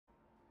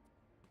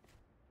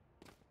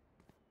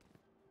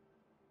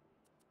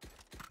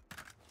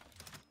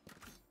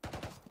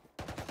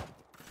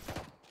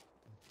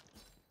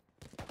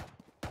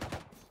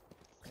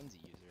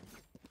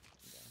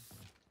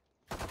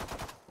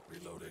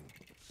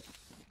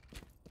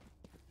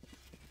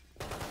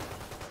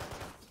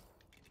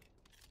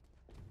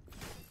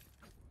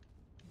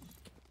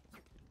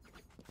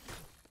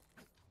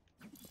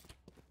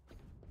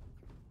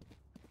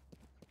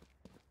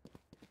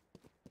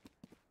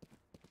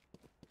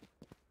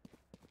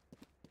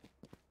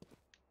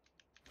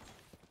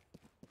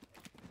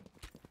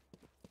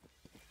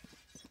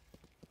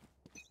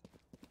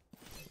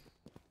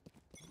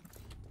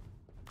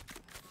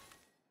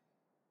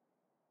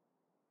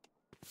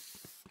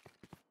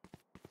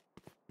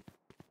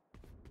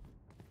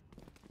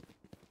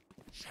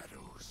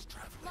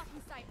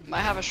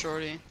Might have a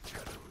shorty.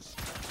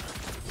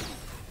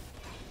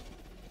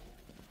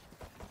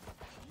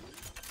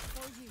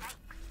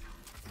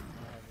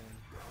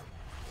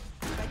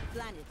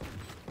 Planet.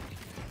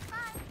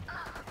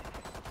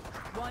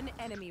 One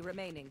enemy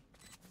remaining.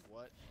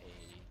 What a...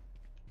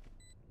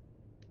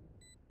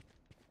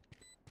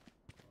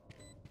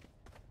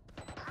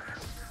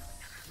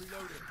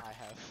 Reloading. I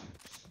have.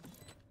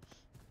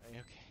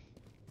 Okay.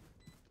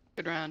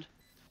 Good round.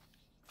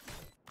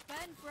 Burn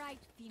bright,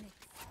 Phoenix.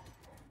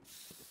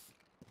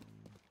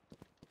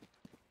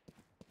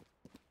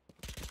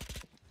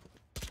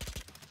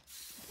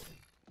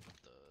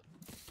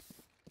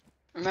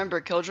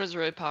 Remember, Killjoy's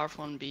really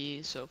powerful in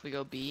B, so if we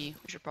go B,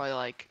 we should probably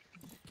like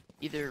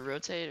either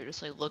rotate or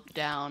just like look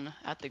down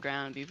at the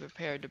ground and be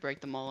prepared to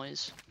break the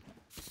mollies.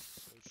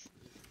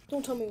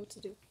 Don't tell me what to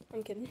do.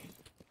 I'm kidding.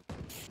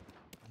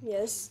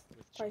 Yes.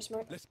 Probably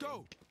smart. Let's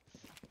go.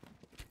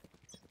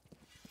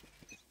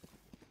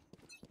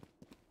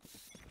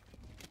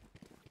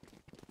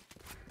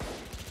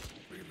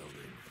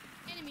 Reloading.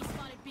 Enemy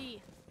spotted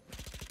B.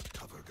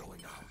 Cover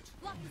going out.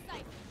 Block the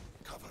sight.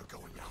 Cover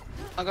going out.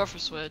 I'll go for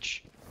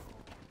switch.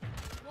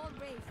 Wall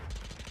raised.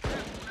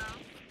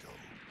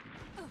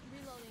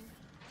 Reloading.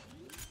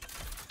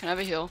 Can I have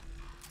a heal?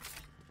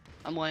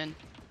 I'm laying.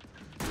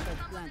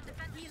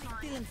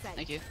 Still inside.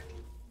 Thank you.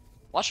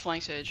 Watch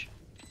flank stage.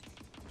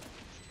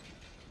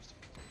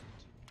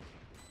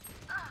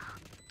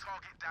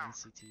 Target down.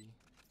 CT.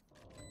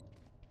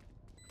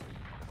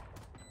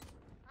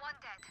 One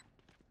dead.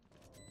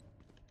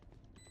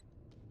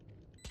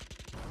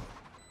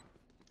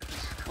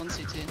 One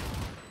CT.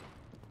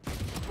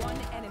 One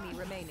enemy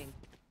remaining.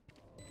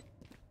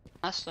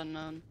 Last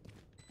unknown.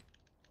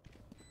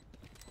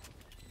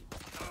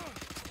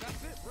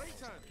 That's it. Break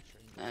time.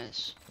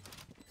 Nice.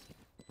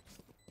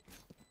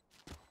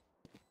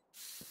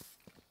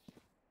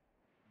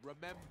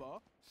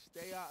 Remember,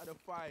 stay out of the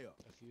fire.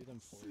 A few of them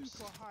forced.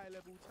 Super high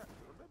level tactic.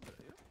 Remember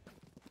that, yeah?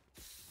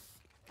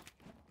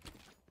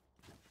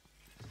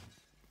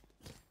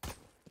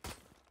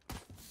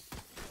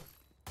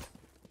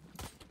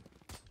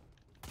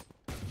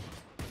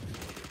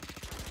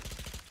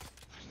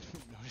 I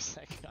didn't notice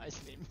that guy's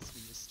name is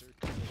Mr.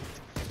 Cold.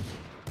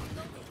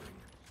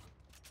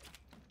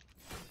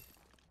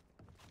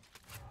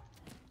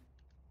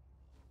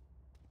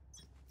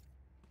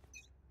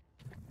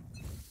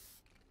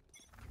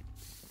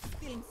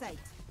 Still in sight.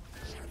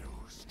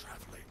 Shadows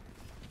traveling.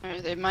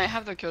 Alright, they might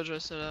have their Killjoy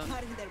set up.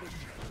 Cutting their vision.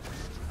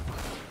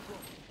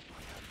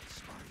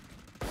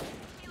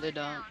 They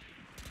don't.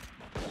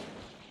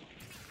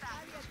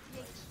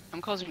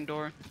 I'm closing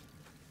door.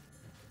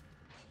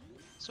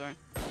 Sorry.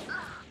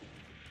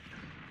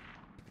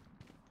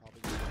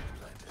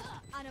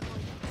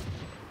 Unavoidable.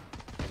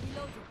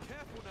 Reloading.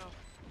 Careful now.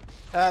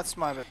 That's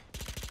my bad.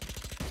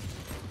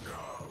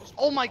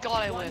 Oh my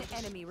god, I One lived.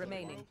 enemy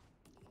remaining.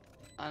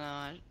 I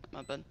know,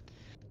 my bad.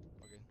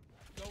 Okay.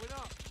 Going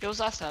up. Girl's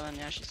last 7,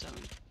 yeah, she's 7.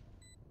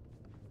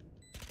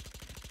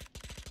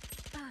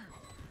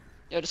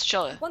 Yo, just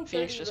chill it. 130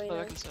 Phoenix, just Reyna.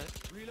 put back inside.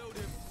 Reload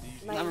him.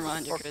 Nice. Never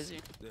mind, you're crazy.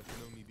 There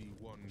can only be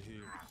one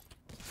here.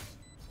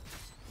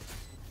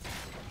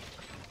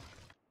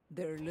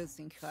 They're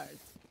losing heart.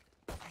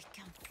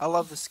 I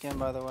love the skin,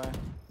 by the way.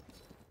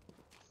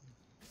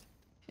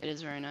 It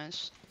is very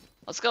nice.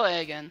 Let's go A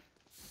again.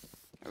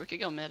 Or we could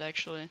go mid,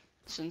 actually,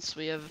 since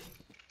we have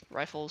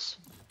rifles.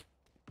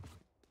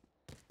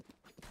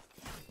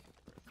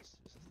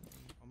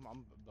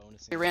 I'm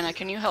bonusing. Hey, Reyna,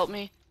 can you help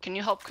me? Can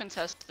you help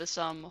contest this,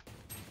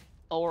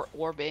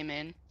 or Bay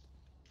main?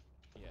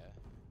 Yeah.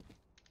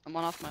 I'm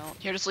on off my ult.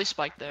 Here, just leave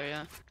Spike there,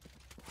 yeah.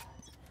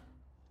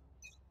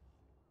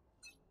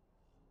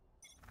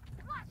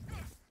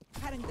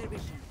 Cutting their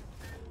vision.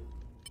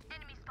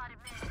 Enemy spotted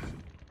mid.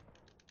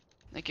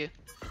 Thank you.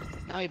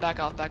 Now you back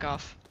off, back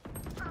off.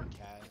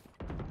 Cat.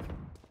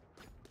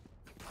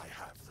 I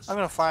have the I'm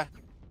gonna fly.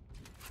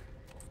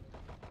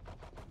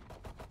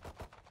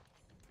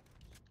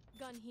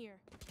 Gun here.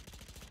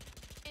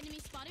 Enemy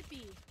spotted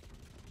B.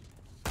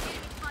 Enemy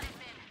spotted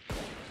mid.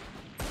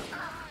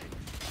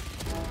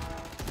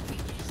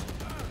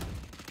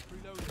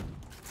 reloading.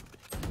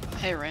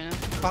 Hey, Reyna.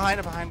 Behind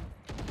it, behind.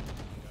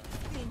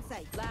 Still in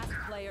sight. Last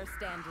player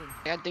standing.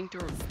 I got dinked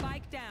through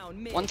Spike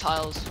down mid. 1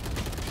 tiles.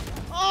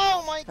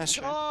 Oh my That's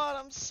true. god,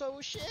 I'm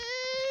so shit!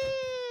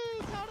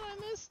 How did I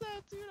miss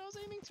that, dude? I was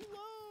aiming too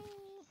low.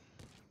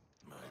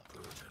 My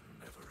burden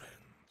never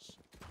ends.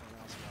 And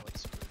also got like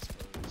super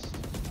exposed.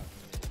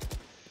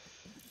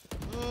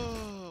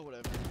 Oh,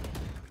 whatever.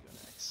 We go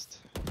next.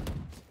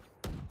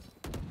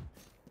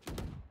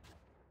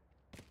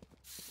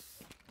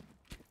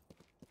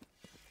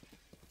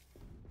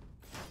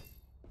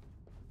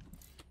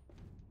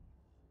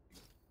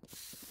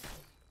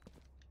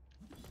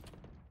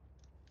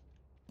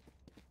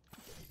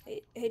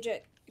 Hey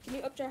Jet, can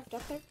you updraft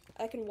up there?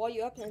 I can wall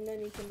you up and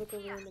then you can look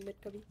over in the mid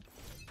cubby.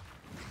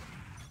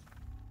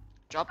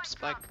 Drop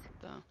Spike,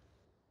 though.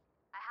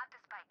 I have the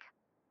spike.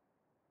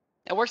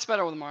 It works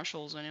better with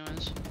marshals,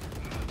 anyways.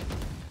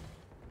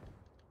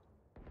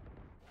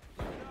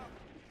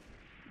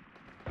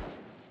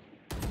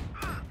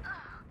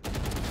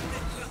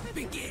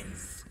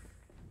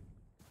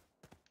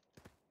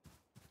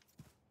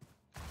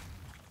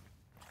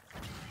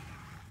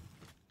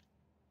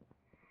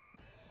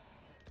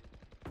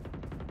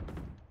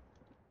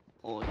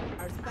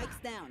 Spike's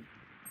down.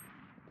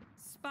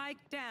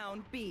 Spike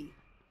down B.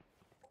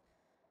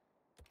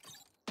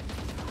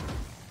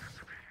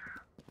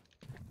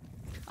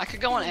 I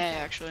could go on A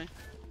actually.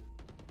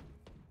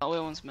 Oh, wait,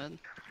 one's mid.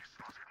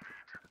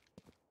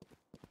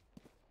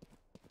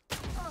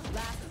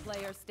 Last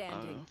player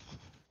standing.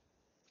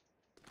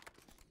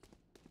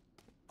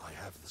 I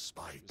have the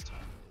spike.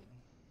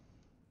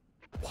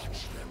 Watch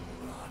them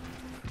run.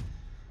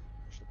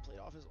 Should have played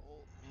off his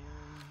ult, man.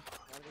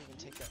 Why did he even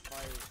take that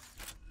fire?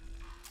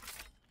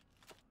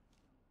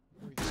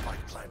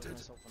 Spike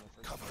planted.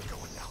 Cover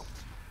going out.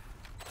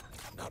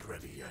 Not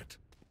ready yet.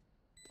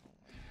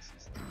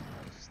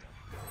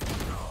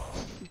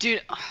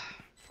 Dude,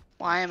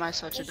 why am I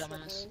such a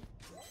dumbass?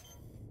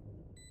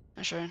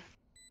 I'm sure.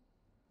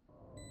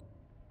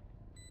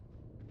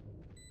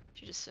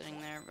 She's just sitting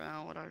there,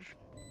 bro. What a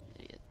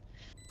idiot.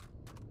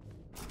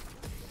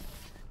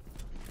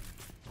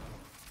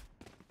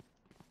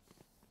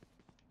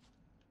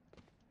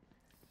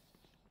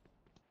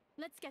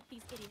 Let's get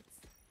these idiots.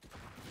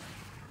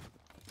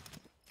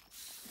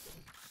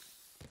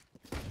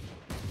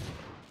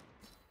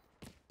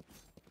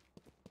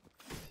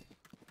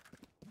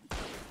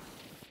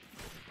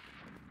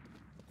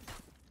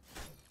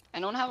 I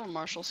don't have a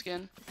Marshall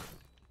skin.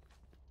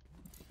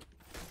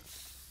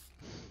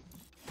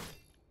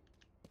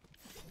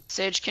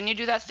 Sage, can you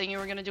do that thing you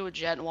were gonna do with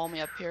Jet and wall me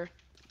up here?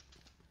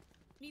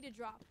 Need a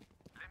drop.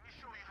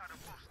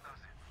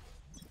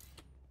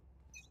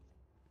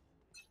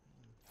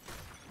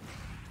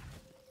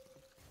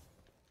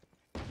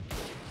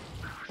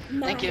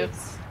 Thank you.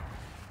 Nice.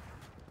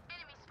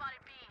 Enemy spotted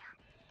B.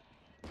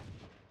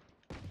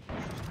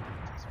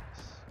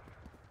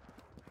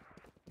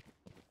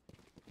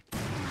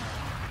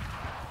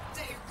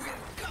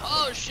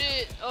 Oh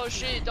shit! Oh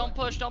shit! Don't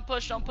push! Don't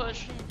push! Don't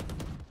push!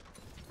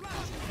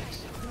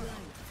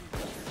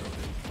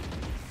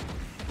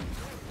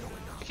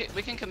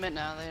 We can commit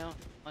now. They don't.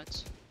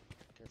 Let's.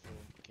 Careful,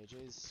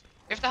 KJ's.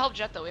 We have to help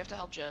Jet though. We have to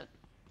help Jet.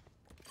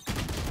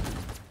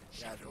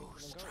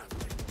 Shadows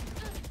traveling.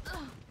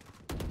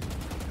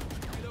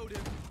 Reload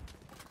him.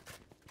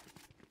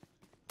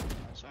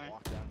 Sorry.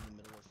 Walk down in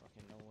the middle of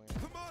fucking nowhere.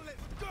 Come on,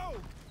 let's go.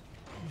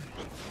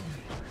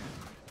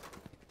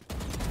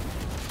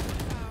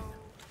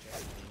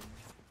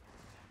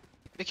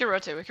 We can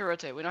rotate. We can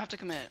rotate. We don't have to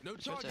commit. No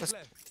Let's charges rotate.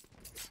 left.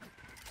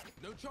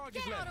 No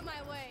charges Get out left. of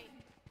my way.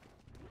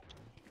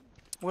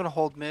 I'm gonna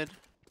hold mid.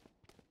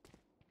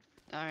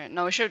 All right.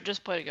 No, we should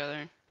just play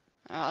together.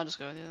 I'll just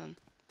go with you then.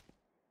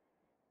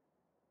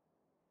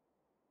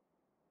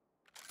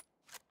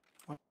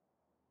 What?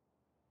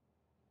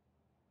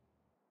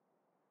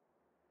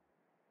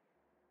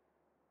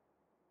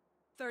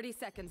 30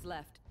 seconds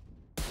left.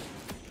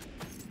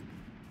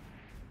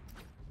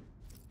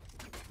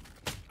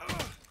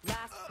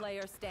 Last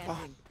player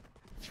standing.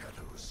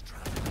 Shadows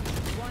traveling.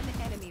 One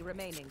enemy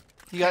remaining.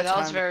 You got that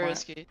was time to very plant.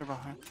 risky. You're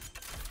behind.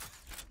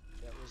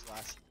 That was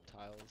last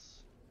tiles.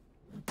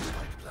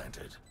 Spike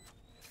planted.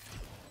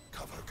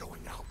 Cover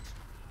going out.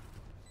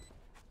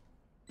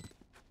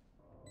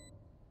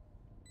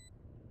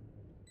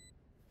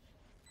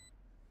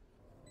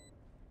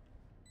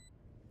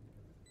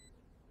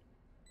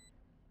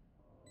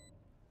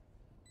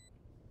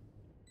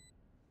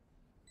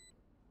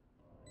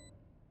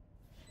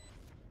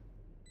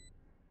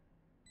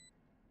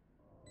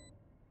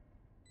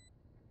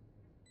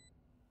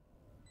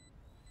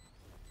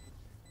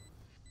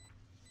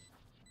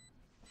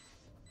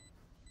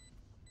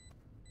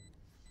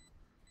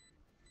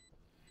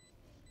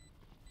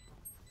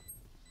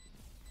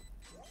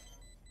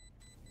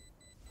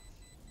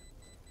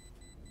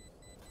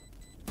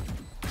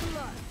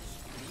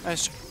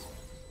 Nice.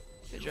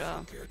 Good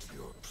job. Get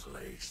your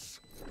place.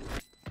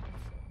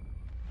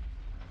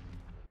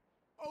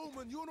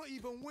 Omen, you're not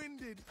even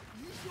winded.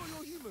 You sure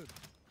you're human?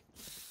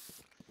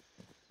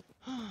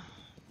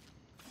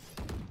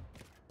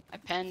 I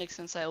panicked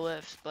since I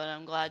left, but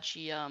I'm glad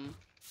she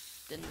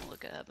didn't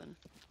look at heaven.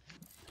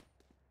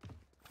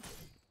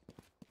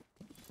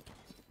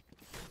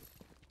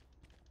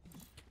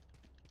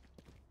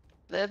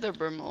 They have their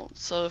brim ult,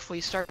 so if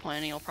we start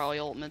planning, I'll probably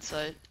ult mid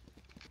site.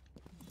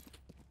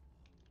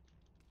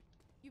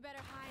 You better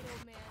hide,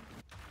 old man.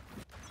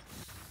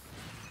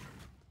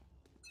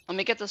 Let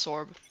me get this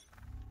orb.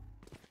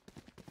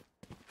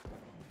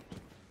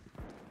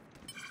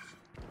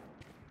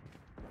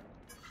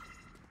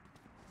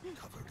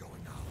 Cover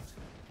going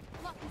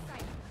out. Lock in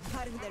sight.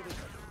 Cutting their vision.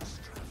 Shadows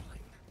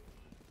traveling.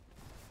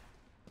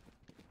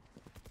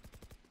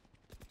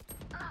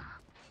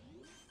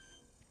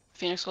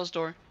 Phoenix closed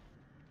door.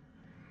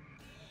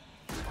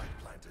 Spike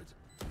planted.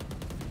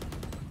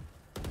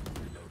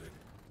 Reloading.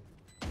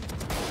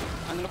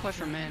 I'm gonna play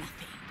for man.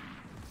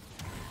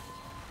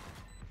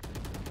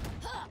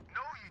 No,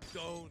 you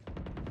don't.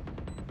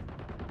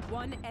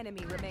 One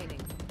enemy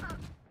remaining. Oh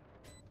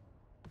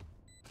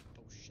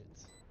shit.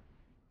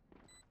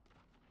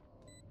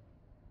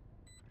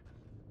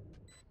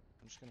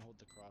 I'm just gonna hold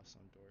the cross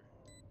on door.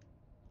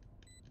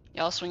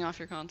 Yeah, I'll swing off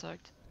your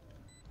contact.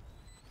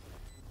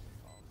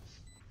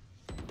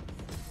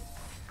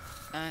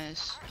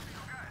 Nice.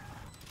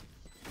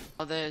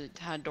 Oh, they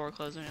had door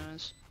closed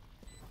anyways.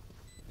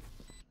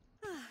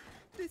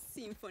 The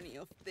symphony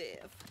of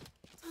death.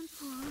 Time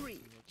for real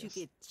to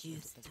get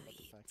used to Think about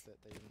the it. fact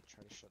that they didn't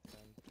try to shut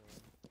down the door.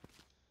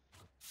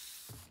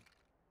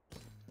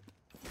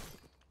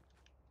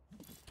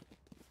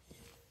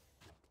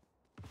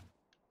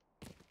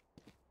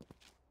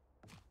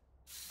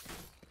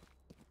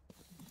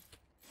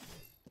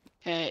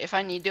 Hey, if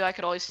I need to, I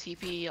could always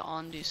TP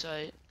onto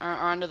site or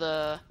onto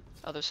the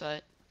other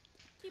site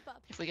Keep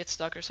up. if we get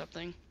stuck or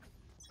something.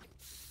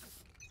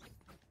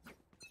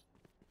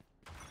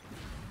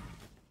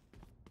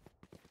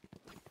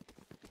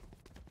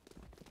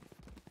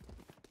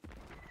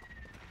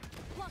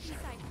 Block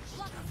inside.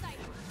 Block inside.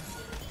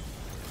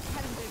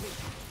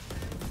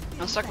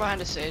 I'm stuck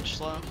behind a sage,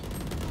 slow.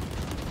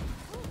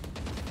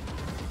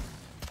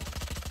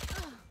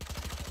 The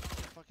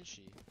fuck is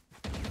she?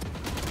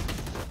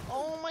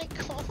 Oh my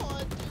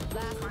god!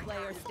 Last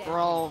player standing.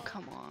 Bro,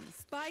 come on.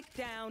 Spike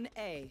down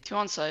A. 2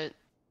 on site.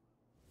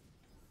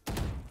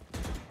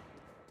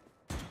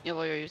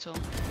 Yellow your util.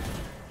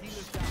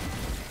 Healer's down.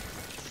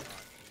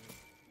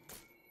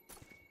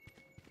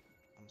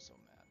 I'm so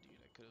mad, dude.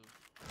 I could've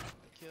got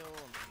the kill.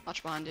 And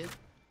Watch behind you.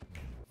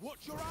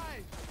 Watch your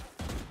eyes!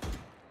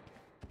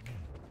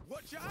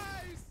 Watch your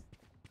eyes!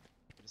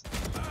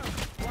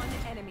 One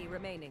enemy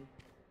remaining.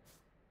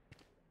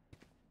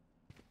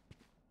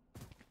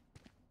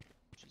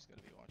 she's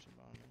gotta be watching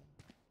behind me.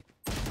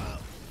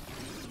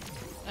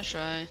 Nice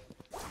try.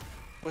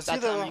 Was That he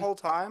there the timing. whole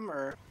time,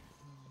 or?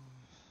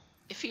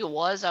 If he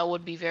was, I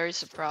would be very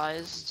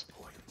surprised.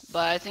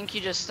 But I think he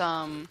just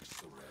went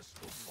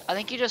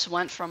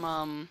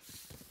from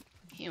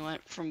he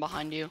went from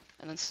behind you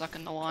and then stuck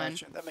in the line.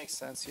 Gotcha, that makes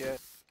sense, yeah.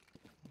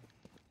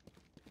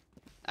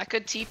 I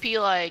could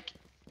TP like,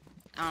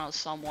 I don't know,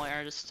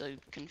 somewhere just to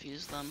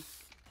confuse them.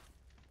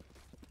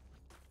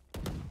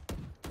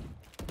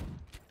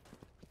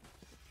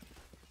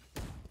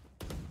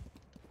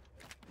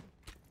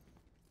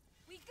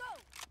 We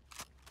go.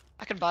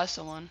 I could buy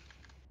someone.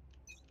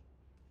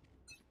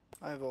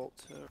 I have ult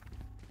too.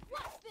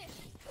 Watch this.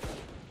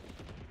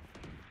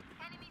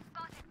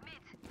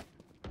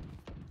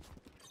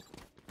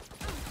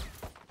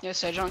 Yeah,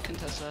 Sejon can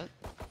test that.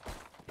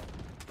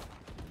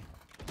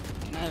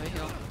 Can I have a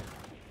heal?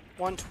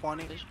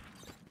 120.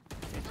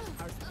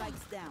 Our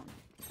spike's down.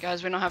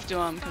 Guys, we don't have to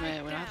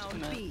commit. We don't have to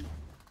Down commit. B.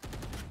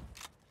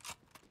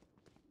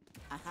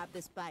 I have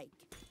the spike.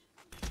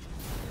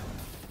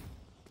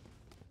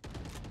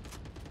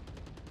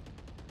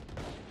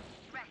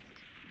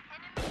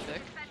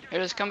 Sick. Here,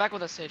 just come back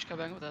with us, Sage. Come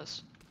back with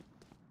us.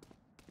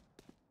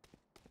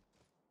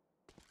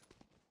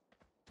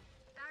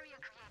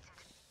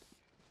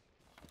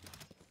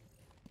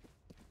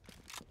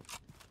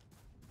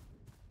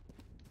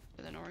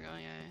 They know we're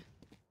going A.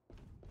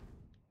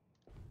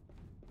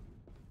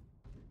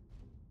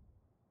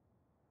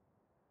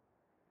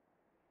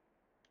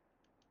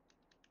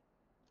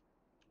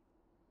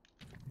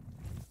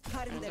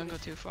 Don't go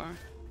too far.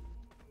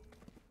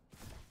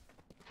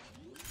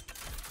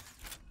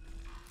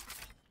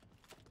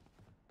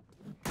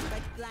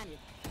 Spike planted.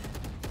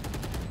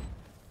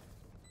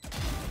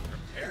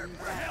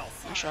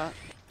 Nice shot.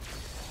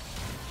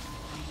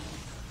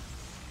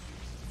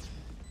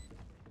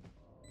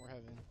 We're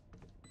having.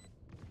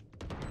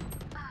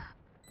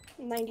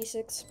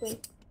 96,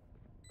 but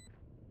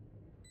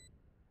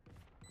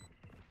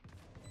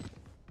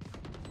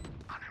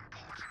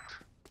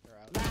They're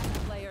out.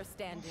 Last player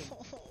standing.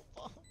 Both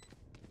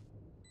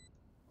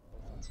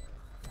on site.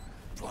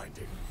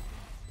 Blinding.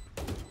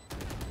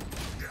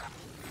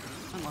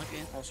 Unlucky.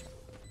 Nice.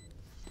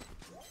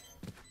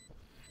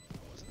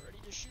 I wasn't ready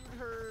to shoot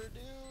her,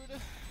 dude.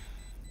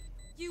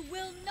 You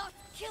will not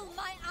kill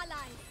my allies.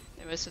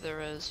 They wasted their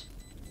res.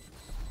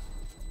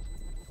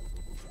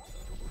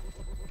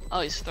 Oh,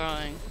 he's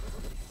throwing.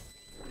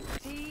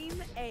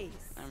 Team Ace.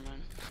 Never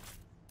mind.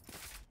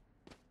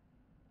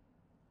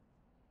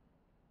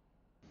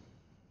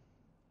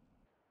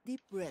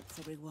 Deep breaths,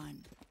 everyone.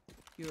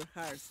 Your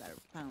hearts are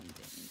pounding.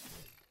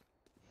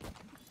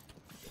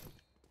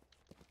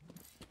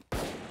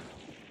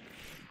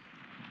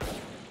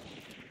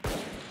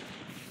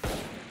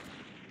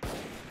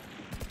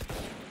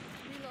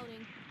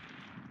 Reloading.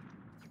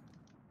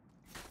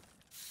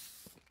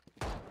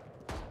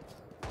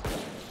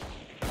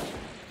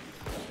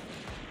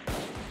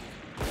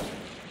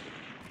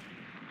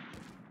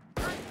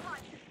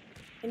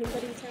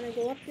 anybody trying to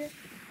go up here?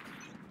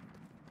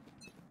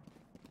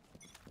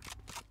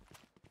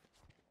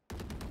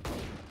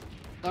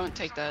 Don't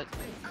take that.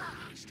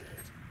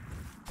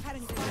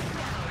 Cutting them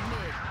down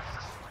mid.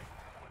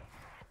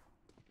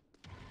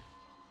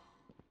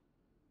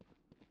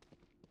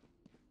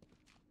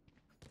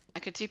 I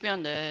could TP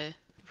on the A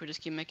if we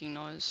just keep making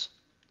noise.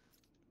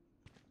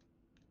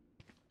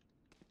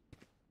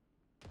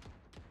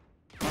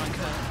 One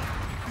cut.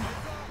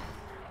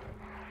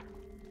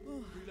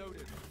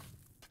 Reloaded.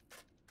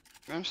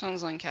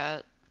 Brimstone's on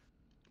cat.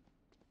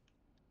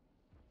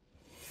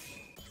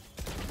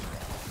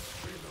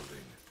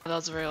 That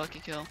was a very lucky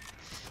kill.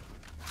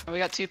 We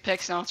got 2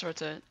 picks now, let's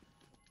rotate.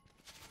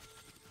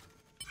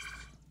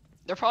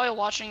 They're probably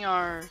watching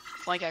our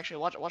flank actually.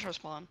 Watch our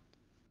spawn.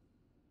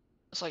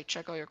 Just like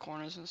check all your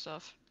corners and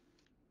stuff.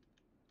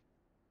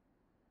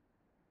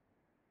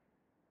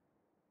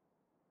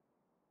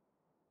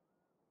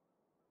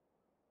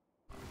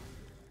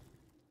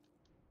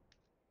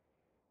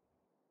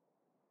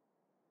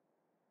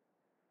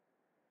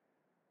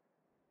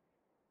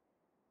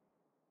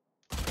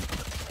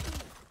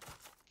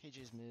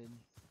 KJ's mid.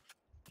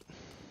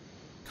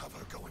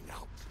 Cover going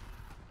out.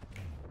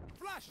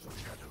 Flash!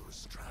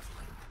 Shadows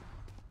traveling.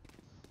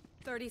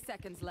 30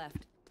 seconds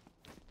left.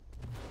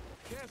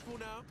 Careful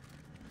now.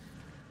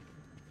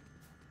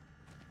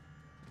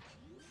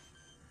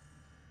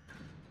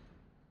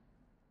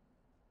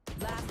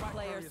 Last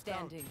player barrier's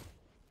down. standing.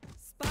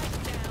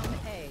 Spike down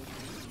A.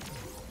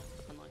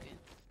 Unlucky.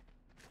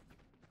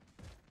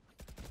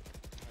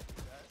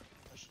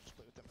 I should just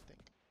play with them, I think.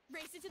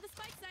 Race into the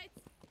spike sites.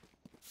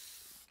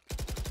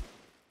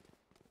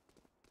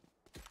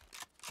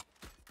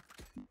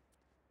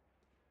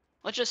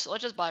 Let's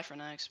just buy for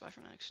next. Buy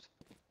for next.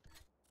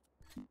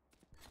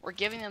 We're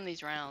giving them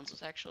these rounds.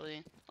 Let's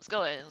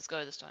go A. Let's go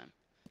A this time.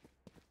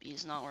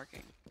 B's not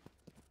working.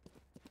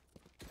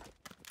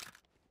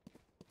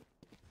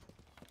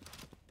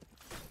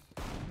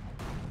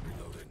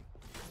 Reloading.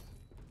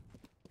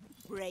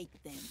 Break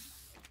them.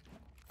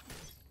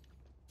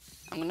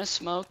 I'm gonna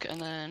smoke and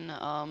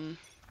then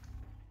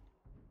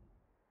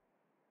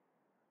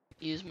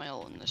use my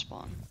ult in their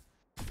spawn.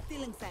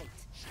 Still in sight.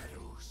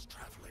 Shadows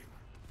traveling.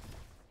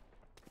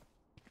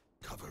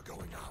 Cover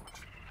going out.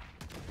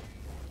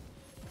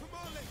 Come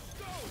on, let's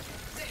go!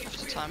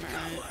 Just a timer,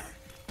 right?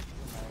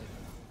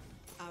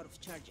 Out of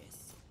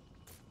charges.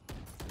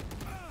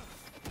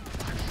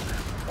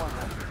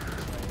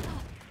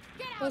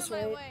 Get out That's of my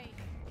right. way.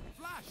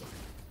 Flash!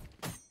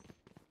 I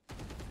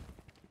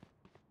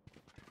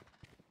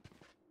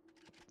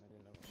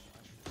didn't know what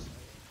flash was.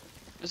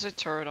 There's a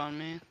turret on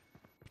me.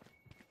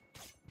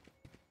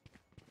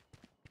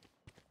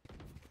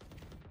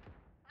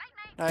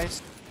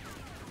 Nice.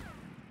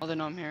 Oh, they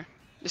know I'm here.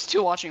 There's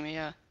 2 watching me,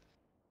 yeah.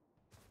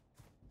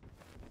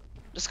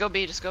 Just go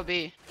B, just go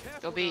B.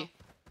 Careful Go B.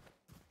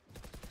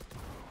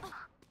 now.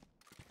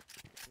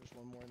 There's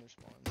one more in their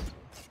spawns.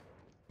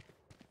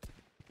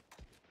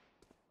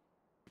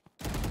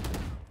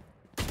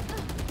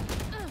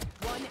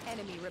 One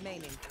enemy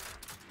remaining.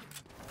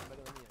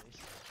 Better than me at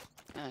least.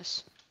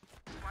 Nice.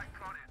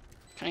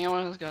 Can I get one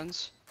of those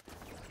guns?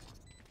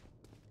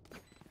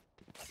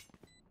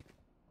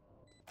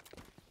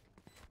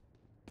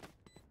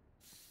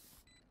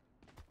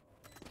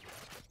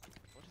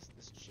 What is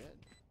this jet?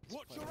 This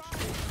Watch player your should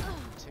eyes!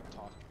 be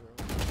TikTok, bro.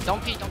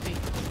 Don't peek, don't peek.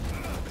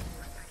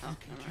 Oh,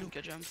 never mind.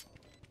 Good job.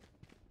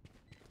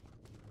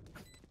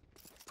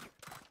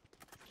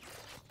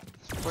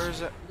 Where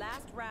is it?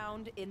 Last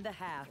round in the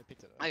half. I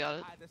picked it up. I got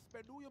it. Either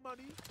spend all your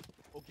money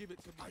or give it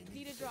to me.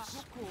 Need a drop.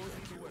 Good cause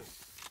either way.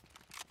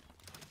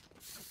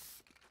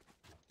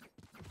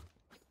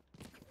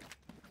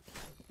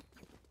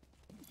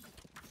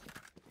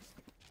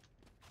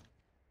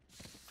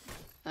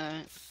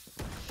 Alright.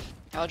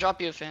 I'll drop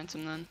you a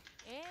phantom then.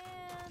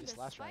 And This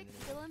the last round, spike's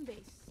you still on base.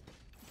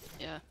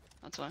 Yeah,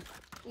 that's fine.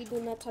 We do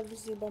not have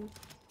Z-bomb.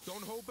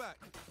 Don't hold back.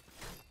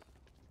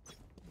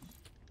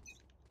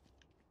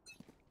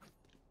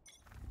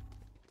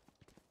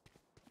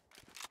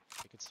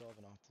 I could still have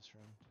an off this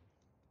round.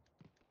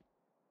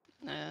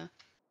 Yeah.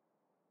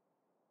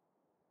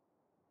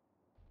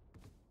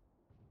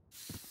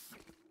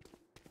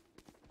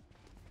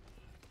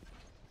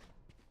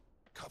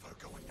 Cover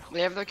going out.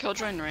 They have their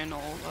killjoy and Reyna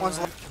ult. One's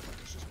by the way.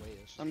 Let's just wait.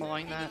 It's I'm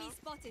mowing that. Enemy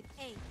spotted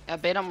A. Yeah,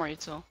 bait on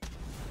Morito.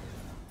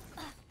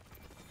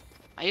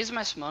 I used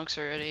my smokes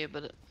already,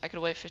 but I could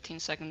wait 15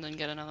 seconds and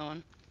get another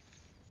one.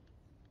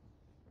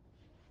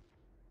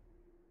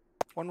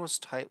 One was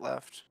tight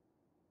left.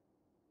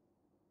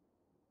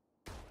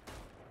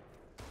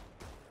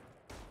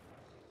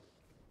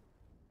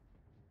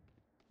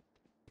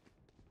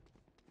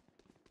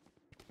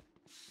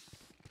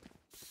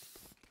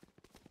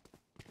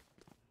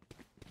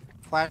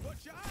 Flash.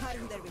 Watch your eyes!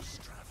 Cutting their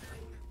vision.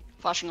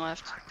 Flashing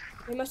left.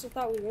 We must have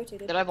thought we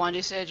rotated. Did I blind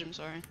you, Sage? I'm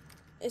sorry.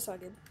 It's all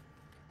good.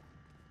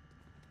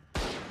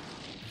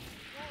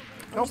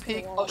 No just gonna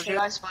peek. wall Oh, it. should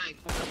I spike?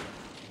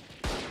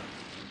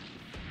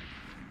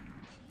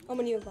 How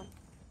many of them?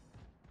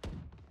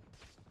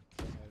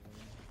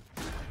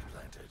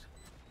 Planted.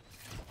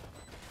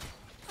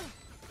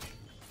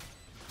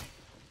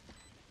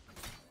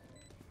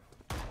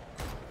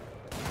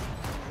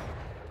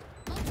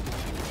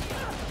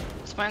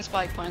 Plan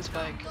spike, plan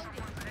spike.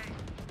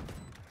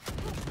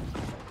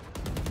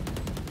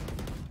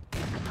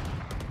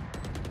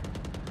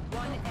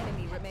 One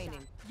enemy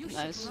remaining.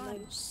 Nice.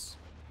 Nice.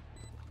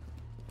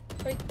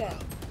 Break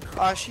that.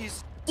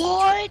 She's.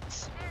 What?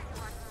 This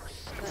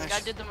Nice. guy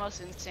did the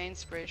most insane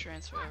spray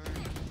transfer ever.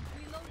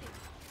 Reloading.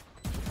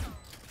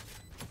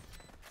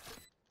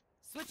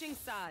 Switching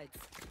sides.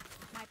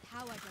 My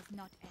power does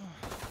not end.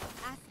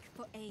 Ask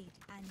for aid,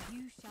 and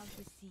you shall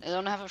receive. I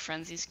don't have a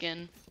frenzy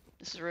skin.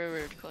 This is a really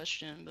weird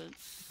question, but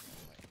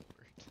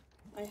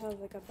I have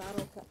like a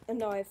battle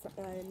no, I have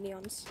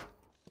neons.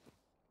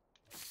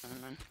 I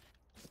don't know.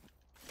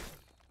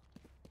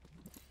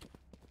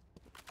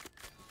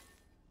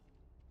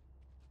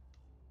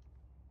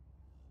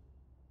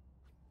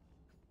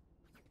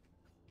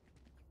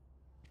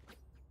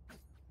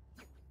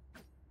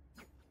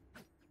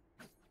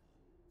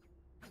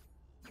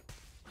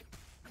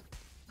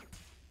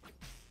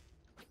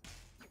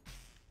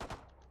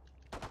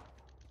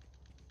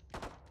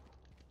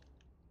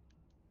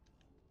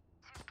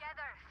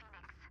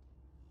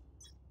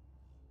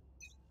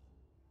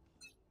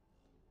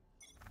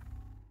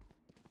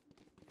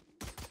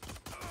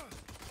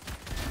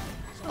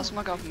 I'll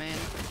smoke off main.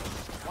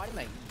 Why didn't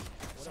I eat?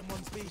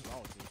 Someone's B.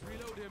 Oh, dude.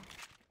 Reload him.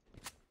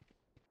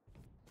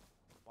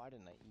 Why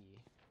didn't I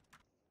eat?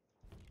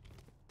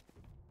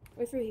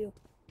 Wait for you.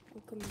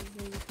 I'll come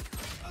over you.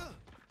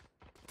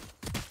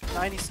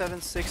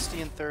 97,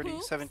 60, and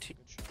 30, 17.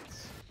 Good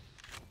shots.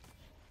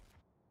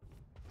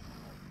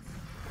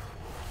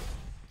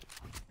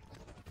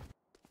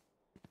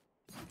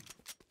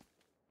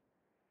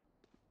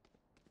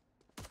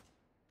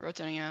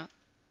 Rotating out.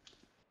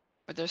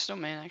 But they're still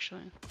main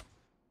actually.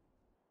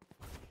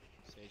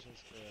 Sages,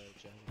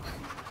 Jen.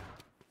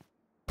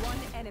 One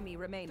enemy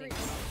remaining.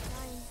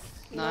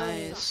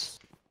 Nice.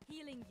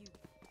 Healing you.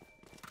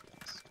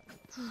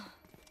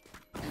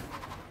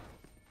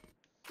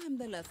 I'm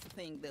the last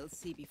thing they'll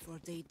see before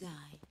they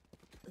die.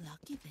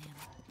 Lucky them.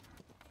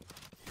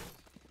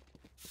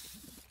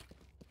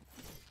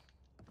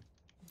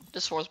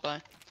 Just force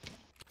buy.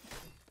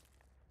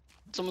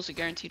 It's almost a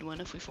guaranteed win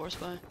if we force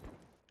buy.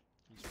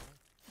 He's right.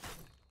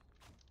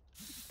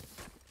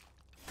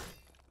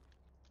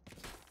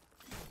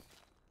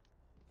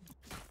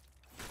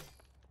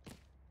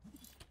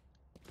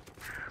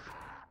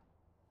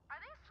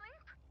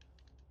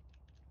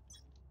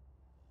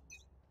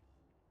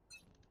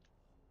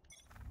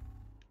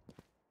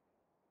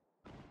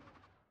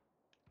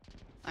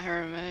 I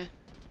hear him A.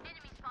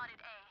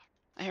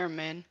 I hear him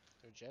main.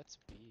 Their Jet's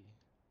B,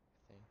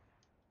 I think.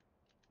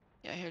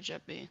 Yeah, I hear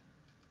Jet B.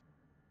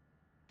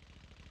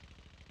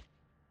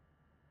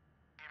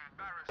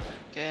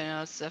 Okay,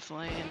 no, it's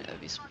definitely an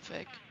OB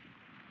fake.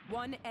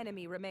 One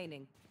enemy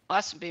remaining.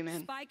 Last B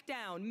man. Spike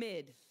down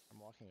mid. I'm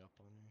walking up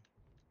on you.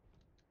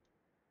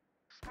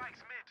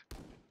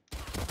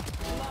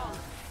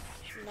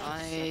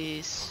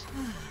 Nice.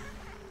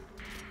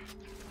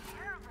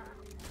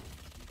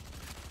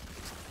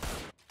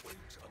 Wait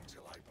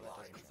until I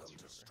blind them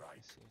to strike.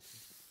 I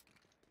see.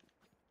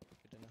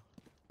 Good to know.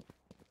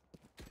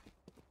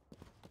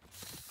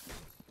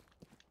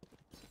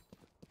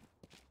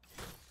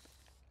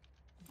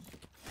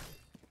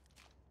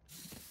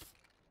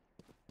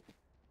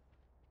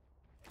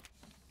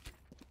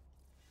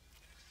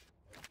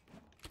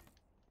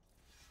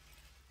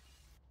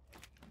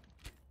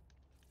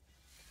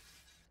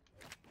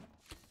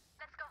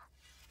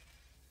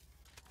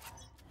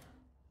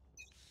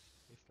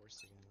 They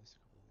forced again this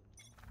couple of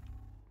them.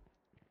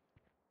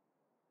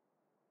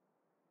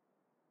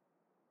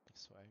 Like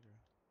swagger.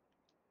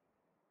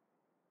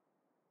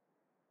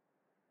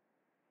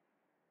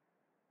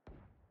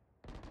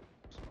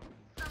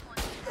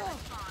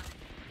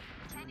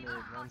 Two mid,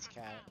 one's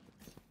cat.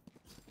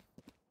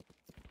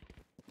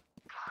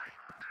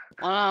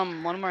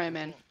 One more A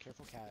man.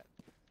 Careful cat.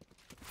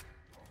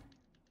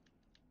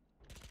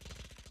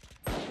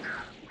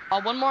 Oh,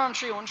 one more on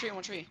tree, one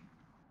tree.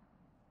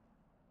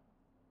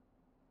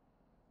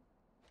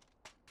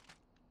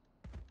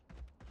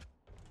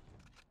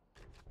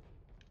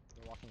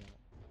 They're walking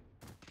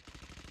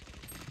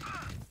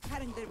out.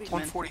 Cutting the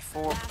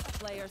 144. last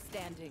player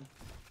standing.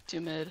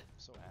 Two mid.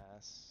 So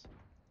ass.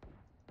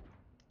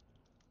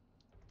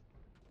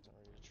 Wasn't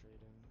ready to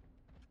trade him.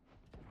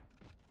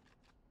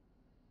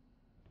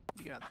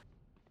 You got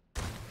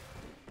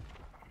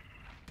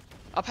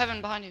Up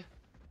heaven behind you.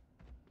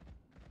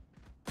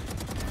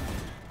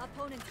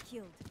 Opponent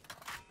killed.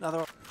 another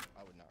one.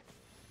 I would not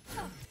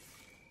really.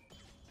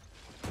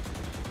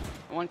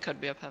 One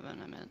could be up heaven,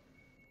 I meant.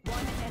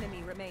 One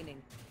enemy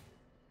remaining.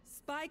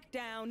 Spike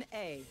down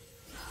A.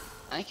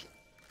 I think.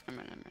 Never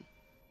mind.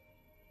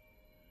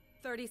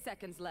 30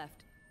 seconds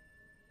left.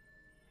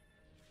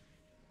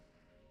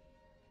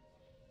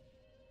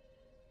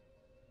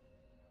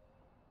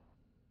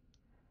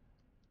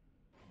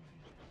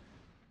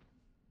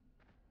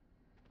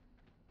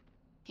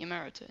 He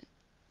might rotate.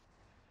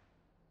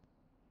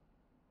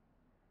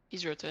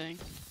 He's rotating.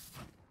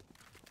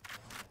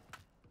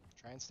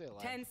 Try and stay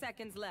alive. 10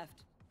 seconds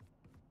left.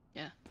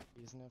 Yeah.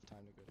 He doesn't have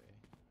time to go to A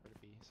or to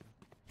B, so.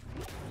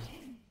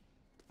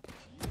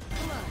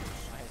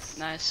 Nice. This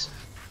Nice.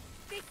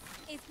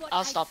 is what I'll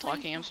I stop trained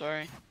talking, I'm for.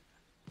 sorry.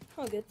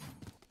 Oh, good.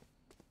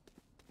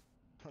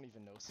 I don't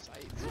even know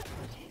sights. Know all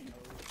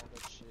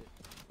that shit.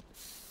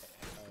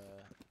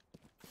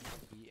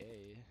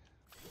 BA.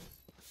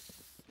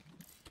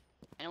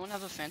 Anyone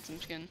have a phantom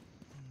skin?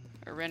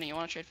 Or Reyna, you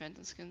wanna trade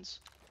phantom skins?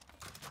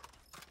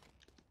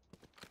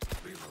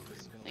 Be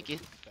Reloading. Thank you.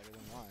 Better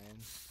than mine.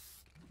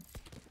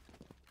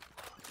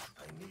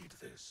 I need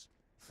this.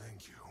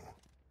 Thank you.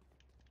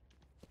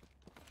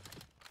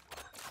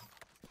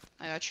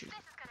 I got you.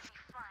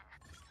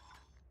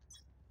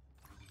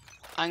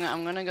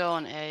 I'm gonna go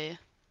on A.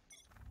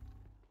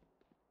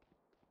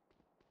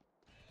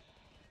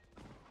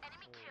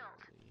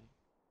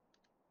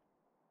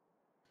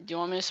 Do you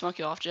want me to smoke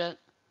you off, Jet?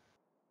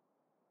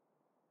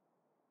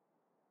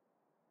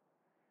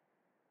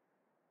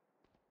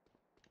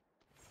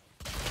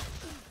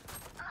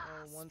 Oh,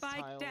 one's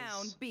Spike tiles.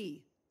 down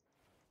B.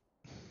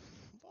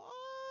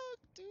 Fuck,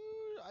 dude.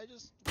 I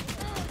just.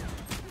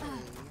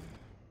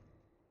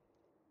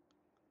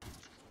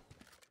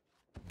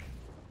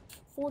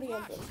 40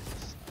 of them.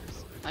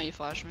 Now you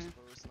flash me. Worse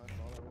than I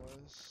thought I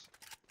was.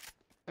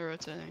 They're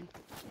rotating.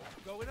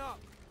 Going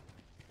up.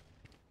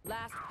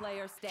 Last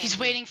player standing. He's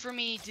waiting for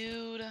me,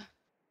 dude.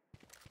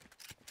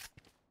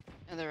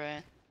 And they're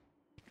right.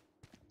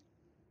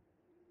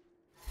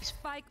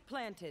 Spike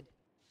planted.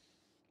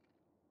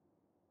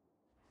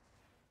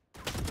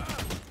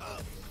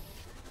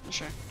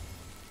 Sure.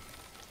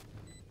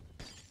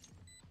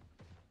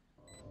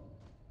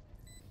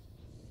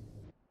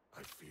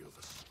 I feel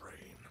the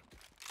strain.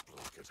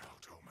 Block it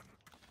out, Omen.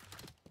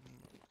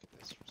 Look at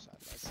this from side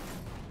by side.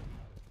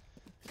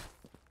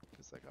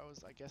 Cause like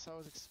I guess I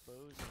was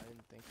exposed and I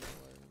didn't think I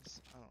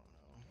was. I don't know.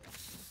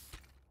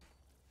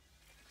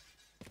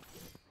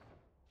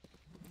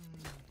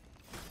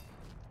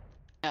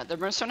 Yeah, the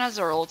Brimstone has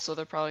their ult, so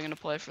they're probably gonna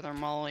play for their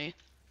Molly.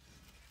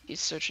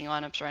 He's searching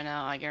lineups right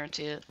now, I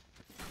guarantee it.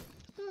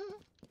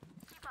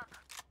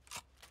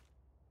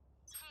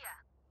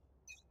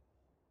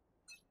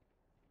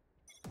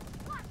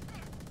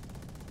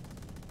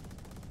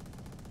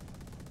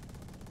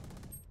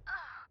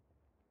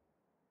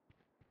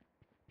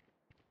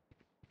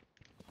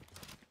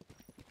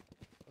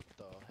 What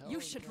the hell? You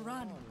is should going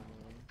run. on, man?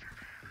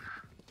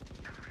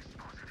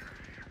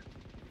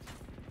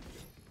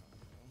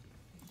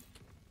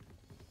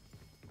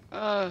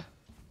 I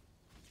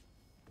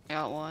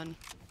got one.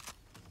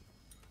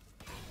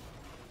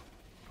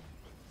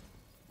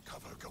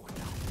 Cover going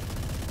out.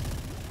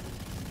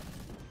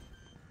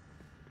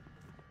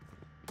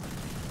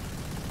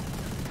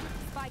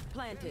 Spike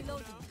planted.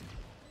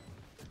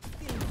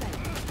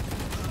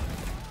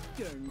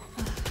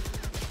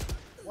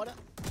 What a.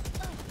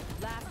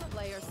 Last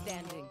player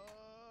standing.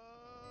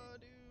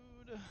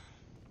 Dude.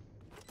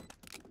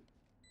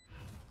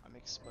 I'm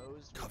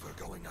exposed. Cover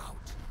going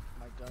out.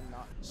 My gun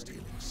not ready to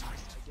Stealing be used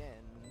sight.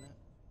 again.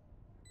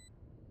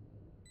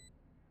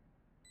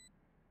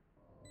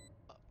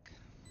 Fuck.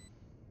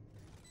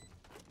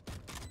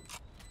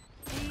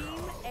 Team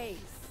Ace.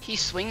 He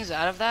swings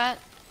out of that?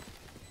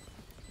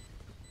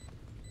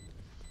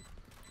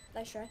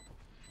 Nice try.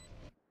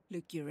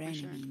 Look your For enemy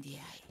sure. in the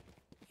eye.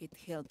 It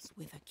helps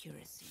with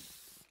accuracy.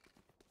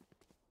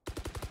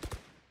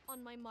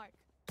 On my mark.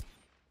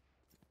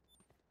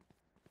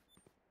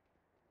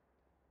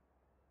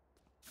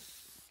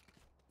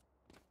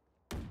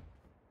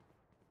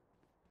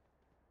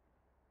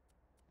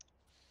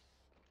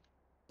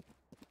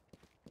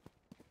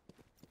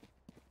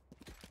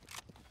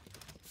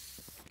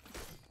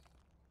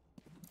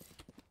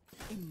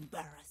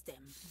 Embarrass them.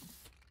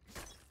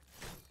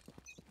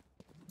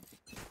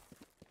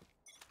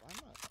 Why am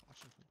I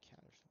watching from cat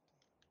or something?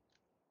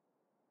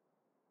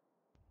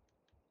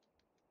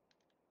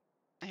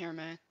 I hear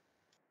me.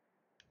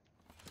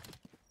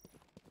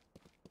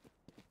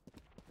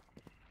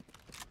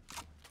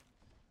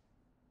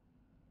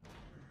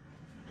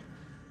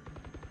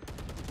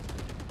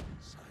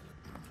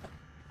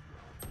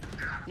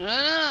 No, no,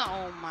 no,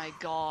 oh my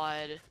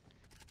god.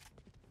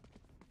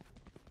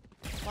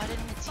 Why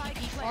didn't it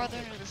TP farther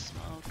into the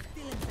smoke?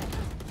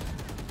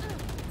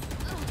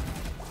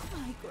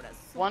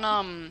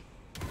 One,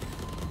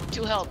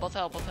 2 hell, both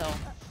hell, both hell.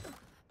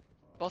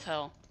 Both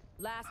hell.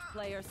 Last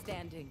player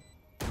standing.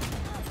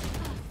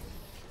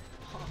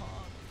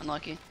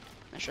 Unlucky.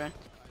 Nice try. I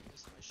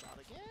missed my shot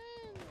again.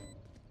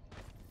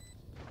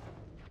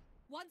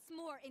 Once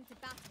more into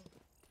battle.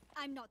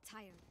 I'm not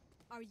tired.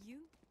 Are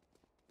you?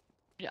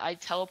 Yeah, I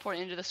teleport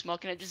into the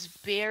smoke and it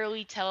just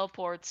barely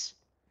teleports.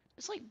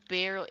 It's like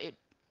barely.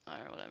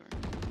 Alright, whatever.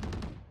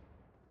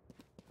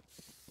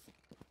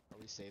 Are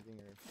we saving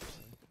or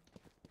enforcing?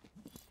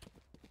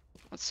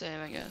 Let's save,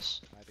 I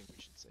guess. I think we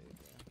should save,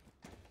 yeah.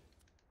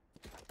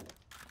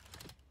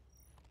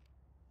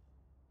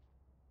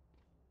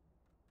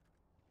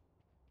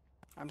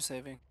 I'm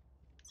saving.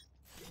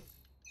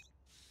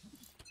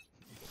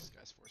 This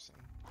guy's forcing.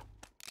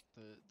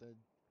 The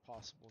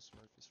possible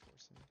Smurf is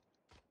forcing.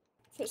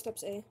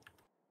 Footsteps A.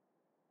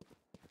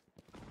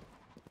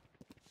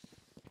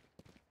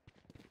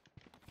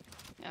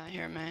 Yeah, I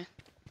hear me.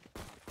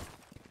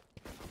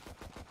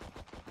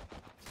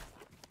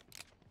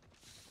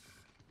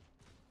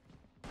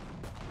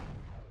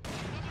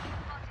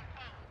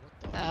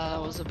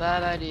 That was a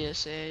bad idea,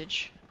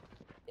 Sage.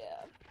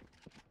 Yeah.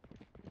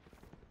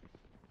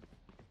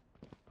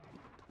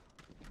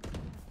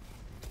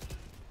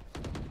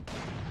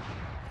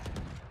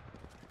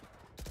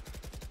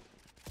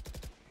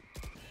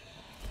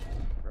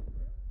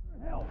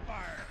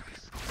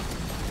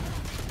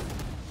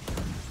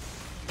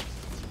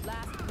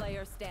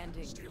 player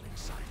standing. Stealing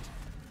sight.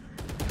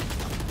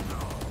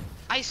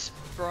 Ice,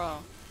 bro.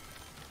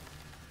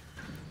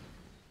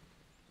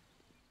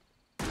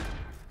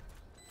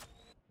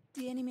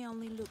 The enemy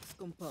only looks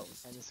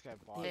composed. And this guy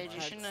bought. Sage,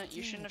 like-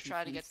 you shouldn't have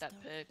tried to get that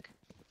pick.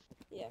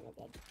 Yeah, my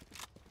bad.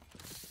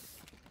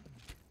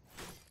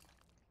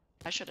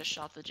 I should have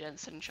shot the jet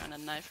instead of trying to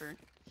knife her.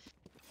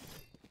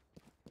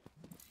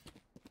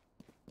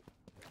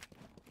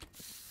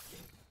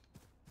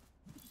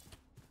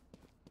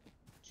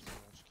 Just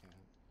watch cam.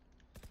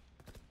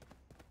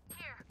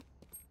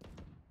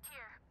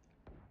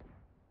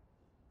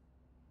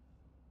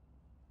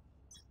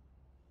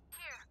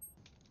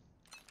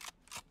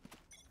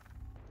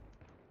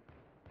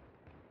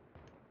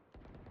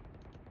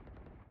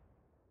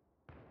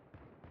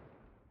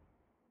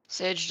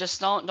 Sage,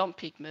 just don't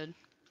peek mid.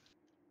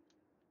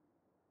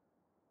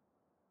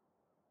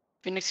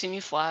 Phoenix, can you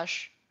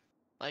flash?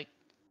 Like,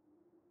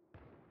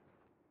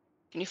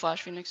 can you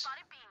flash, Phoenix?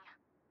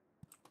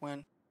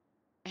 When?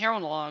 Here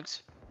on the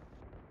logs.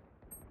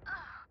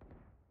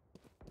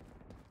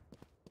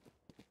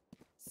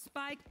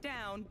 Spike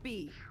down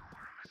B.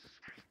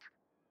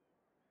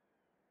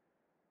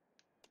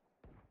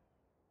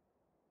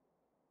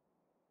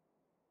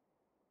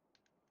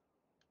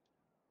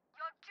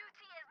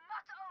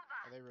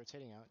 Are they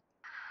rotating out?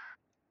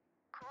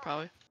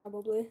 Probably.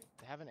 Probably.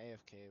 They have an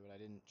AFK, but I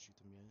didn't shoot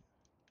them yet.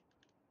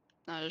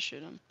 Nah, just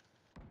shoot him.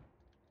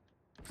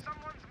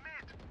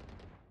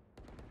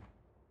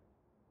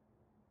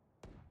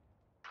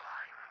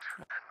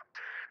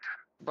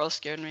 Bro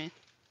scared me.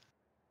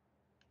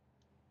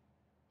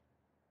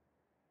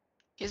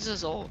 He's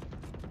his ult.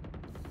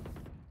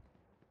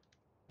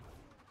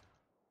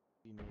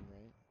 B main,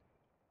 right?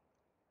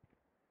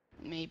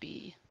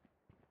 Maybe.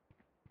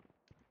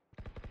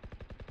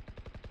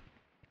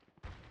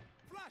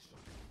 Flash!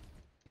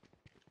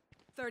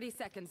 30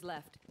 seconds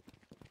left.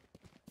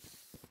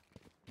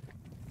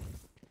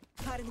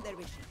 Cutting their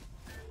vision.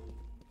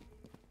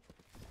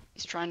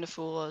 He's trying to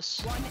fool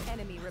us. One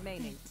enemy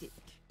remaining.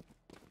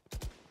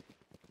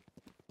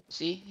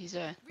 See? He's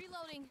there.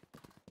 Reloading.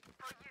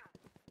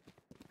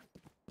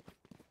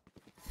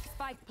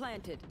 Spike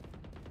planted.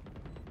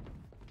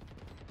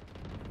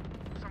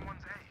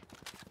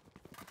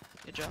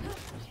 Good job.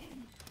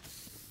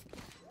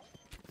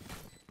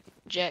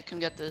 Jet, come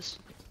get this.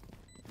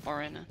 Or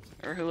Reyna.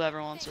 Or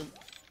whoever wants it.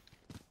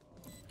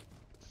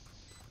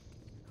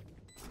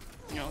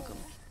 You're welcome.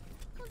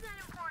 Was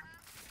that important?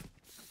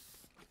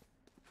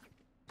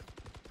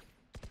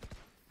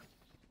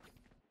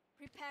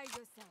 Prepare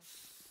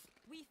yourself.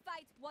 We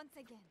fight once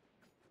again.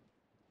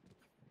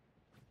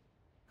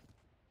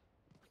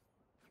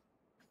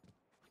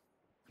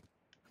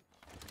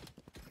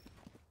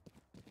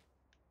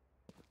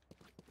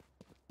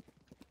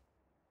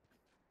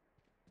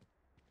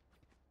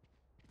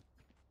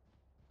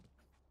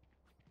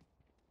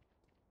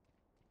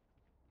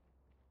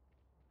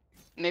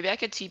 Maybe I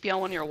could TP on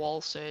one of your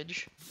walls,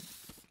 Sage.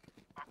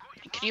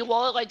 Can you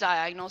wall it like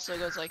diagonal so it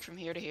goes like from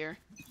here to here?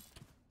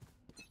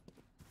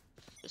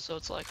 Just so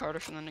it's like harder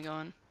for them to go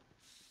in.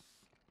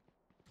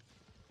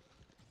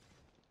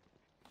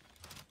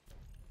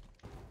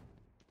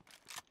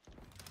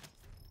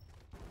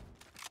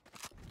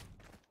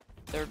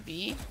 Third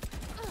B.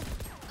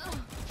 What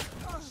am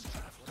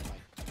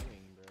I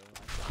doing, bro?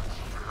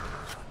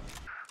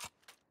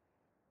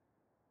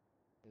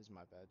 This is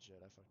my bad,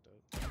 Jet. I fucked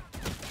up.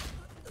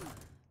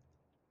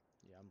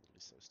 Yeah, I'm really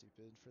so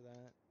stupid for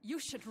that. You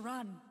should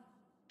run.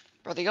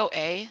 Bro, they go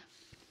A.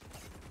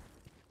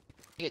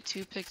 You get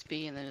 2 picks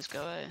B and then just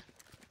go A.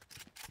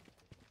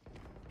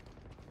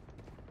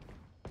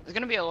 There's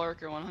gonna be a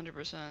lurker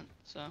 100%,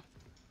 so.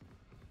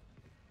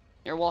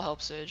 Your wall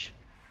helps, Sage.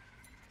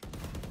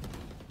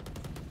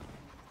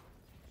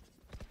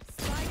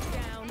 Spike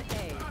down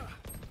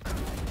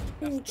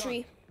A.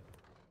 Tree.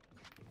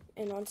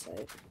 And on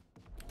site.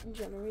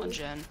 Generally. On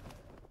Gen.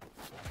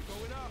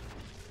 Going up.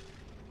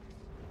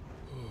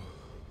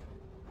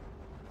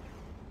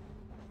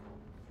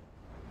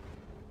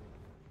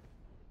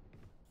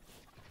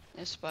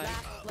 Nice spike.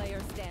 Last player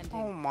standing.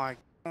 Oh my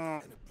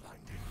god. And it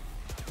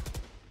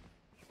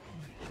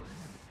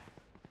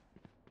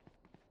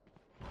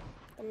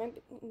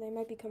blinding. They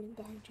might be coming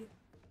behind you.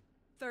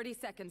 30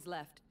 seconds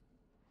left.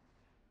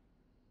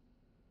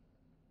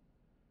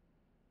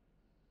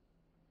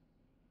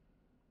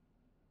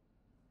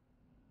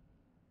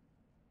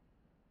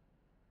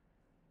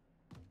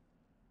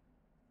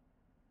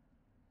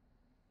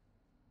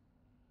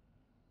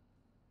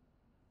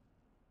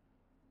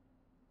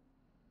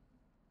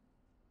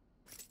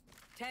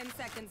 Ten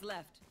seconds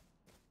left.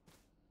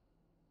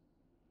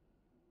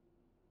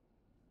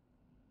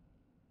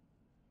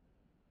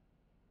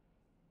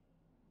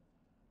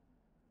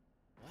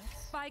 What?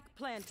 Spike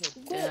planted.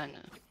 Yeah, I know. I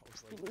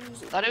was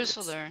like, Thought it was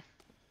still there.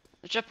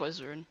 The Jet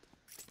Wizard.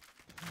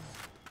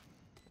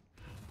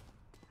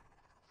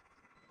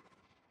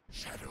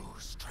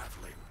 Shadows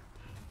traveling.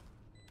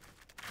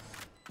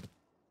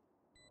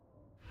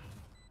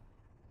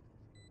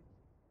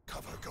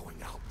 Cover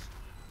going out.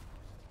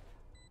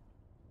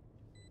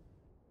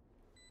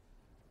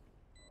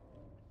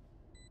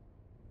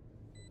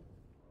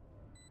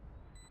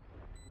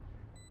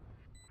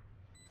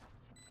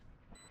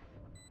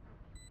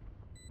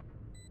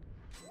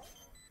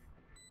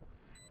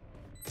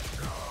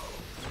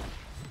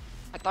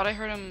 thought I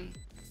heard him.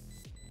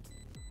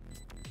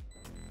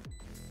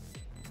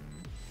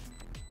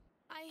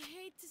 I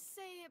hate to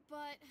say it,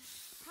 but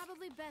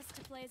probably best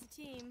to play as a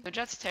team. The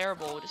Jet's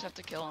terrible. We just have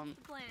to kill him.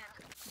 The plan.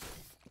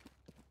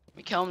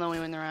 We kill him, then we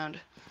win the round.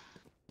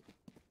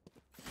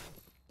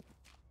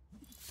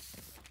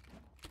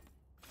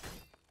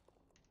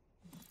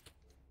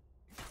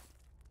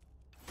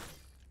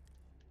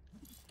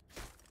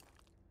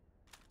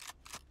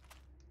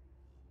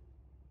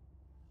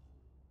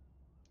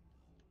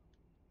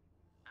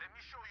 Let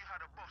me show you how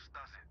the boss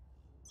does it.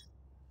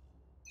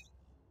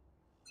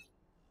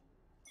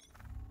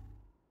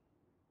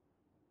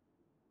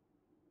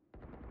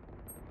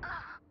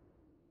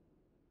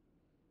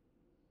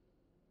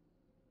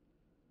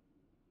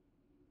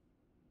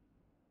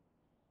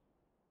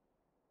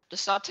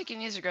 Just stop taking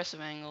these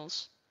aggressive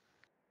angles.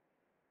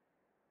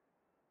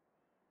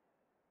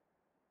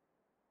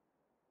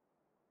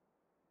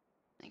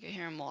 I think I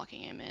hear him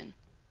walking him in.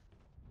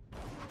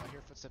 I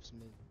hear footsteps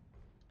mid.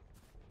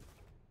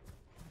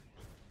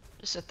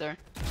 Just sit there.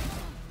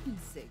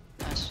 Sick.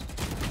 Nice.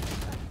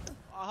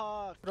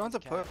 Ah, We don't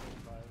have to put.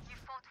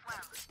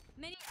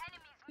 Many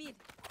enemies mid.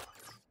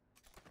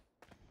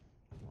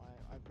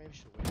 I maybe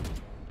should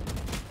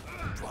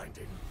wait.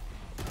 Blinding.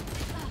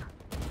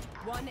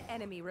 One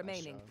enemy Nice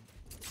remaining.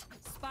 job.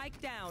 Spike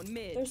down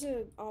mid. There's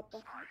a op.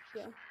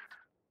 Yeah.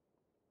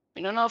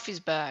 We don't know if he's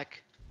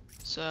back,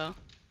 so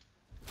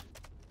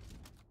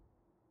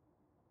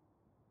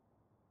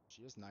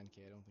She is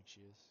 9k. I don't think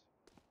she is.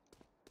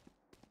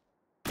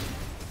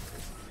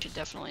 she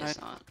definitely is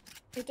not.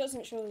 It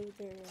doesn't show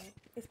their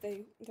if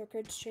their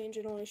cards change.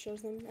 It only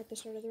shows them at the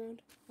start of the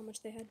round how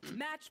much they had.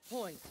 Match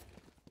point.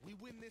 We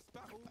win this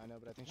battle. I know,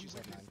 but I think she's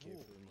like 9k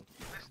for remote.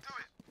 Let's do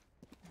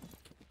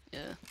it.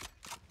 Yeah.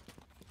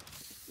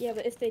 Yeah,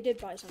 but if they did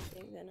buy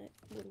something, then it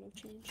wouldn't have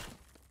changed.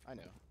 I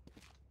know.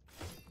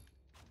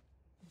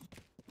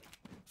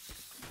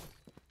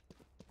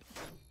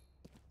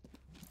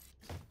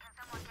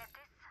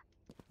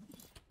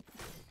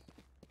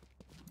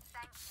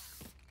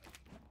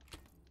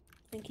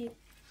 Thank you.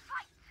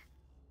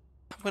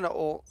 I'm gonna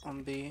ult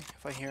on B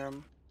if I hear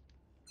him.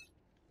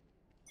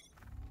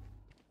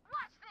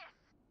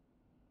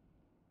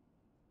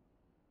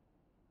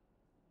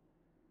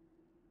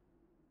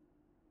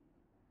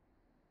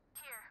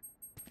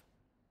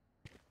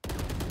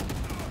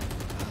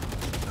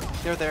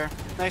 They're there.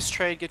 Nice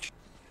trade. Get you.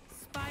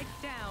 Spike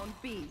down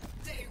B.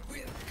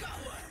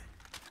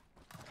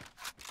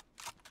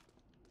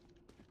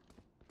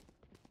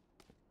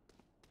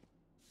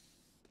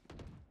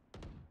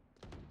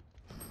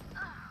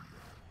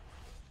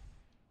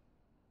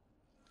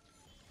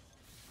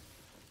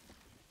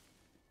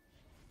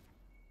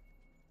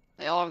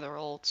 They all have their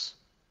ults.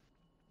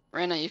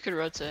 Reyna, you could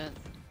rotate.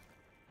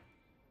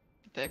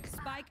 Pick.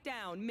 Spike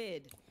down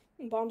mid.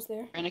 Bomb's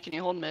there. Reyna, can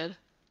you hold mid?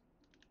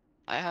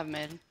 I have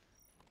mid.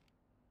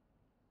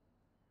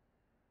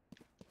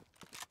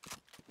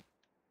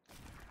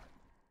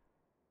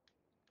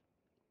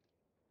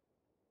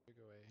 Big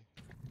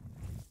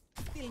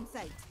away. Still in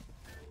sight.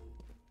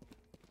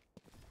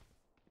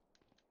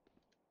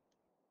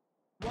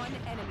 One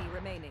enemy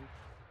remaining.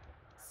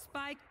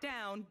 Spike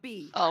down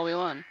B. Oh, we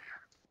won.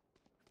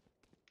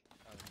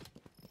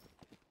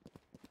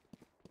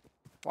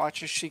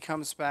 Watch as she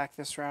comes back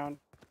this round.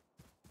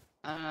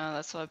 I don't know,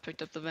 that's why I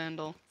picked up the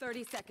Vandal.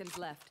 30 seconds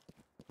left.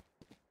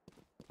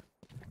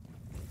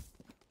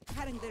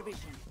 Cutting their vision.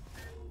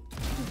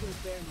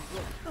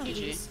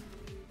 GG.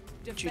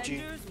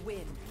 Defenders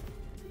win.